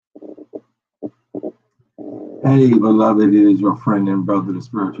Hey, beloved, it is your friend and brother, the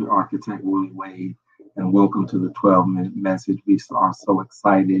spiritual architect, Willie Wade, and welcome to the 12-minute message. We are so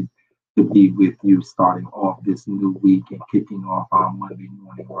excited to be with you starting off this new week and kicking off our Monday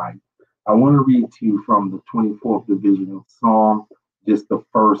morning right. I want to read to you from the 24th division of Psalm, just the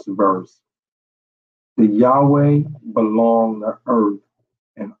first verse. To Yahweh belong the earth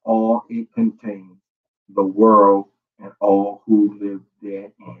and all it contains, the world and all who live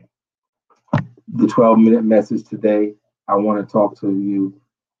therein. The 12-minute message today, I want to talk to you.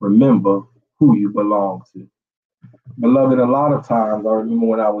 Remember who you belong to. Beloved, a lot of times, I remember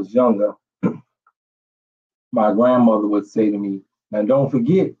when I was younger, my grandmother would say to me, now don't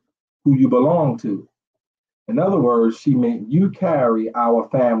forget who you belong to. In other words, she meant you carry our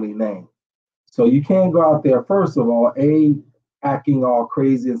family name. So you can't go out there, first of all, acting all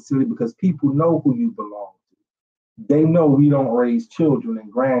crazy and silly because people know who you belong to. They know we don't raise children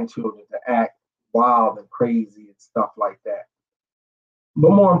and grandchildren to act wild and crazy and stuff like that.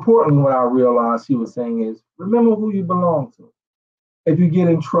 But more importantly, what I realized she was saying is remember who you belong to. If you get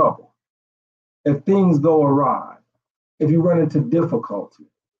in trouble, if things go awry, if you run into difficulty,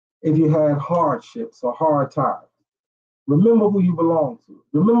 if you had hardships or hard times, remember who you belong to.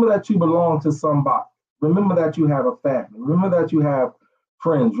 Remember that you belong to somebody. Remember that you have a family. Remember that you have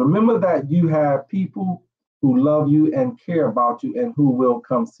friends. Remember that you have people who love you and care about you and who will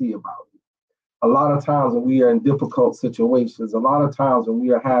come see about you. A lot of times when we are in difficult situations, a lot of times when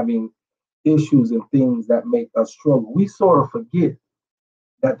we are having issues and things that make us struggle, we sort of forget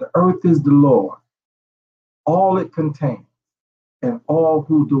that the earth is the Lord, all it contains, and all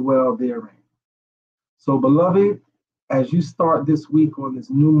who dwell therein. So, beloved, as you start this week on this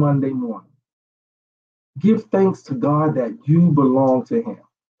new Monday morning, give thanks to God that you belong to Him.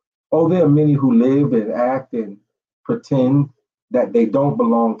 Oh, there are many who live and act and pretend that they don't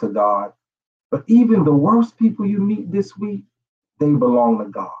belong to God. But even the worst people you meet this week, they belong to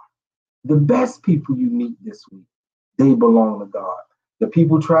God. The best people you meet this week, they belong to God. The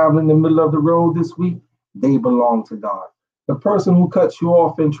people traveling in the middle of the road this week, they belong to God. The person who cuts you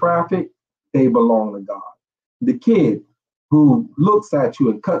off in traffic, they belong to God. The kid who looks at you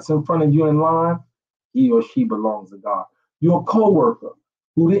and cuts in front of you in line, he or she belongs to God. Your coworker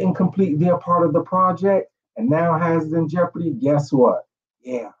who didn't complete their part of the project and now has it in jeopardy, guess what?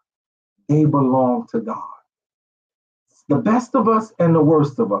 Yeah, they belong to God. The best of us and the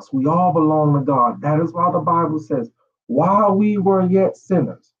worst of us, we all belong to God. That is why the Bible says, while we were yet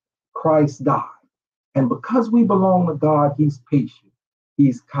sinners, Christ died. And because we belong to God, He's patient,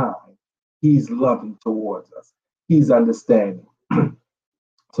 He's kind, He's loving towards us, He's understanding.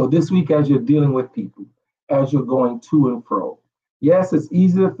 So this week, as you're dealing with people, as you're going to and fro, yes, it's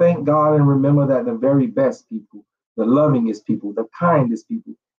easy to thank God and remember that the very best people, the lovingest people, the kindest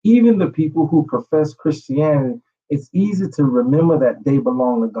people, even the people who profess Christianity, it's easy to remember that they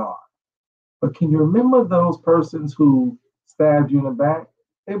belong to God. But can you remember those persons who stabbed you in the back?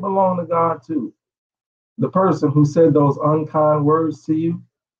 They belong to God too. The person who said those unkind words to you,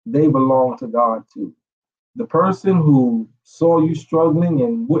 they belong to God too. The person who saw you struggling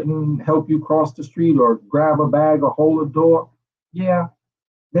and wouldn't help you cross the street or grab a bag or hold a door, yeah,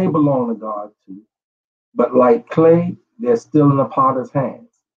 they belong to God too. But like clay, they're still in the potter's hands.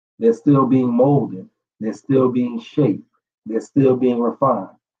 They're still being molded. They're still being shaped. They're still being refined.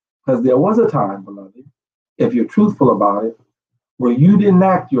 Because there was a time, beloved, if you're truthful about it, where you didn't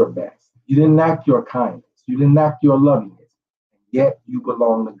act your best. You didn't act your kindness. You didn't act your lovingness. And yet you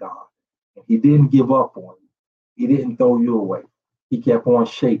belong to God. And He didn't give up on you. He didn't throw you away. He kept on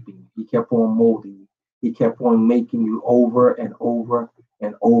shaping you. He kept on molding you. He kept on making you over and over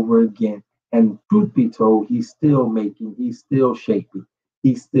and over again. And truth be told, He's still making, He's still shaping,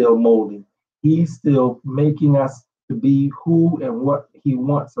 He's still molding, He's still making us to be who and what He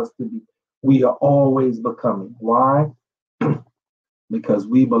wants us to be. We are always becoming. Why? Because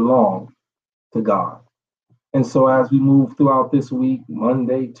we belong to God. And so as we move throughout this week,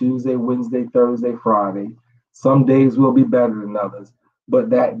 Monday, Tuesday, Wednesday, Thursday, Friday, some days will be better than others. But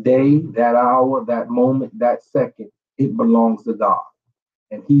that day, that hour, that moment, that second, it belongs to God.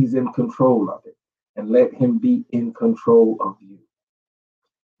 And He's in control of it. And let Him be in control of you.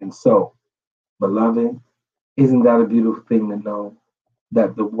 And so, beloved, isn't that a beautiful thing to know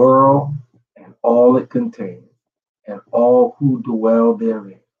that the world and all it contains and all who dwell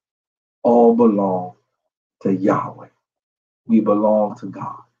therein all belong to Yahweh. We belong to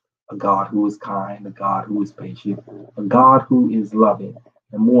God, a God who is kind, a God who is patient, a God who is loving,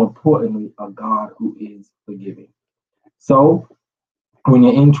 and more importantly, a God who is forgiving. So when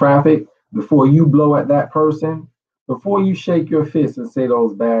you're in traffic, before you blow at that person, before you shake your fist and say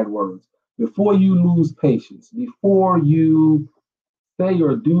those bad words, before you lose patience, before you say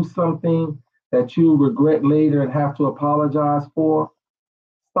or do something that you regret later and have to apologize for,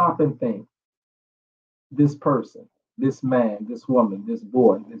 stop and think. This person, this man, this woman, this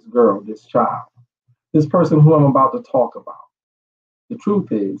boy, this girl, this child, this person who I'm about to talk about. The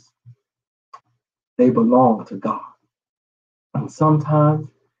truth is, they belong to God. And sometimes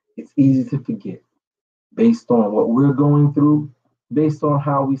it's easy to forget based on what we're going through, based on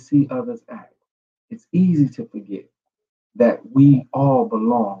how we see others act. It's easy to forget that we all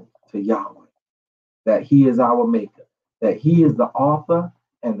belong to Yahweh, that He is our maker, that He is the author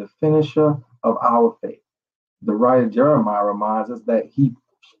and the finisher of our faith. The writer Jeremiah reminds us that He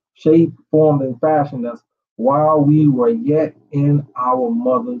shaped, formed, and fashioned us while we were yet in our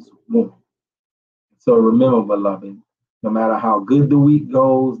mother's womb. So remember, beloved, no matter how good the week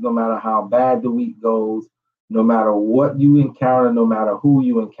goes, no matter how bad the week goes, no matter what you encounter, no matter who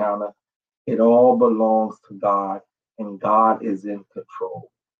you encounter, it all belongs to God, and God is in control.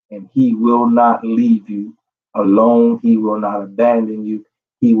 And He will not leave you alone. He will not abandon you.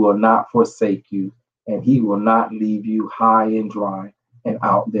 He will not forsake you. And He will not leave you high and dry and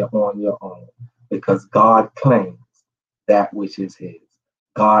out there on your own, because God claims that which is His.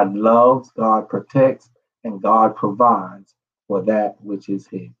 God loves, God protects, and God provides for that which is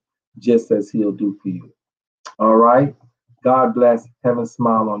His, just as He'll do for you. All right? God bless. Heaven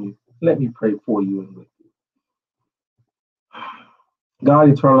smile on you. Let me pray for you and with you. God,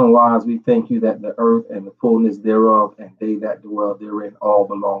 eternal and wise, we thank you that the earth and the fullness thereof and they that dwell therein all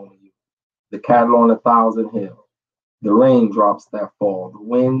belong to you. The cattle on 1,000 hills, the raindrops that fall, the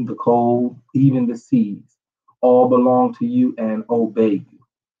wind, the cold, even the seas, all belong to you and obey you.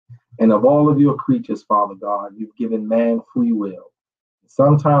 And of all of your creatures, Father God, you've given man free will.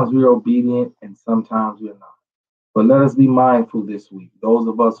 Sometimes we're obedient and sometimes we're not. But let us be mindful this week, those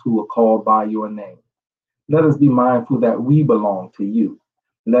of us who are called by your name. Let us be mindful that we belong to you.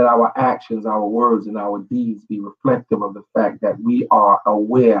 Let our actions, our words, and our deeds be reflective of the fact that we are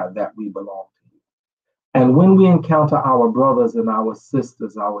aware that we belong to you. And when we encounter our brothers and our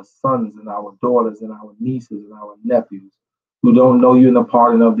sisters, our sons and our daughters and our nieces and our nephews who don't know you in the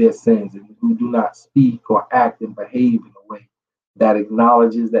pardon of their sins and who do not speak or act and behave in a way that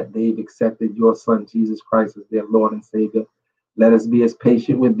acknowledges that they've accepted your Son, Jesus Christ, as their Lord and Savior, let us be as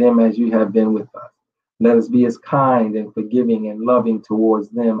patient with them as you have been with us. Let us be as kind and forgiving and loving towards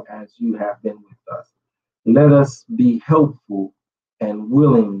them as you have been with us. Let us be helpful and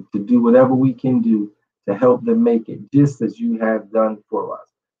willing to do whatever we can do to help them make it, just as you have done for us.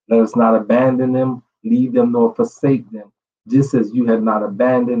 Let us not abandon them, leave them, nor forsake them, just as you have not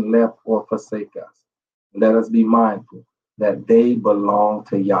abandoned, left, or forsake us. Let us be mindful that they belong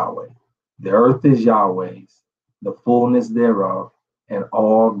to Yahweh. The earth is Yahweh's, the fullness thereof, and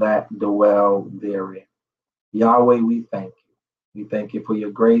all that dwell therein. Yahweh, we thank you. We thank you for your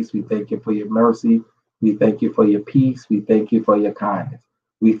grace. We thank you for your mercy. We thank you for your peace. We thank you for your kindness.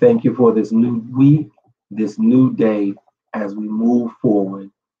 We thank you for this new week, this new day, as we move forward,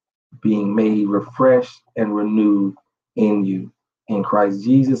 being made refreshed and renewed in you. In Christ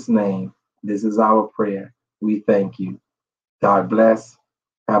Jesus' name, this is our prayer. We thank you. God bless.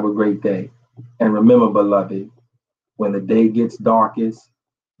 Have a great day. And remember, beloved, when the day gets darkest,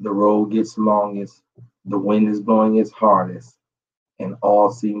 the road gets longest, the wind is blowing its hardest, and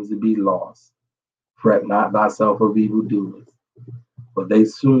all seems to be lost, fret not thyself of evildoers, for they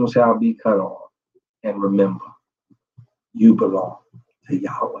soon shall be cut off. And remember, you belong to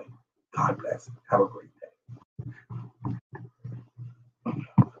Yahweh. God bless. Have a great day.